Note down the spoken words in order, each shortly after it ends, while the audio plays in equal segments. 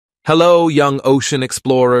Hello, young ocean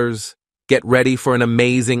explorers. Get ready for an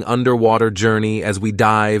amazing underwater journey as we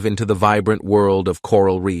dive into the vibrant world of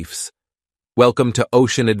coral reefs. Welcome to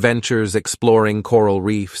Ocean Adventures Exploring Coral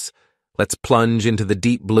Reefs. Let's plunge into the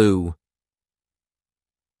deep blue.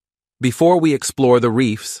 Before we explore the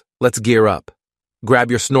reefs, let's gear up. Grab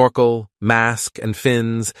your snorkel, mask, and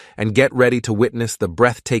fins, and get ready to witness the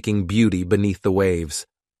breathtaking beauty beneath the waves.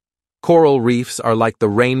 Coral reefs are like the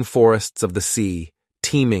rainforests of the sea,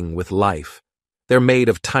 teeming with life. They're made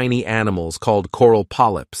of tiny animals called coral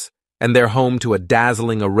polyps, and they're home to a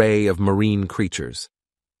dazzling array of marine creatures.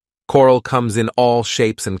 Coral comes in all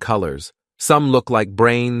shapes and colors. Some look like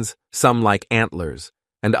brains, some like antlers,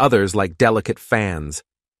 and others like delicate fans.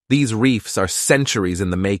 These reefs are centuries in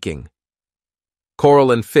the making.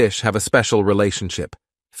 Coral and fish have a special relationship.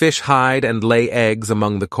 Fish hide and lay eggs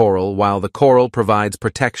among the coral, while the coral provides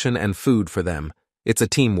protection and food for them. It's a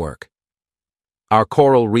teamwork. Our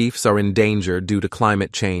coral reefs are in danger due to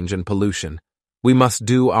climate change and pollution. We must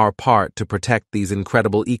do our part to protect these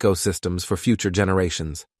incredible ecosystems for future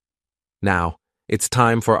generations. Now, it's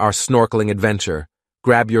time for our snorkeling adventure.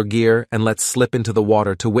 Grab your gear and let's slip into the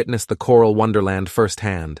water to witness the coral wonderland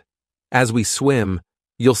firsthand. As we swim,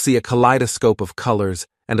 you'll see a kaleidoscope of colors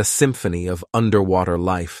and a symphony of underwater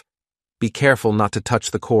life. Be careful not to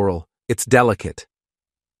touch the coral. It's delicate.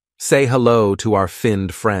 Say hello to our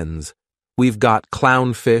finned friends. We've got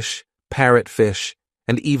clownfish, parrotfish,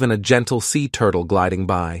 and even a gentle sea turtle gliding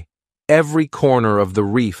by. Every corner of the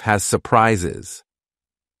reef has surprises.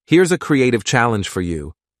 Here's a creative challenge for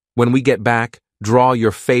you. When we get back, draw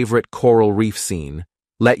your favorite coral reef scene.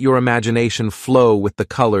 Let your imagination flow with the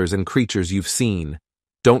colors and creatures you've seen.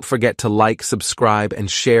 Don't forget to like, subscribe, and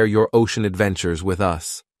share your ocean adventures with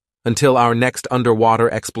us. Until our next underwater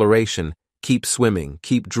exploration, keep swimming,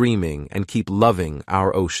 keep dreaming, and keep loving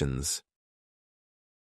our oceans.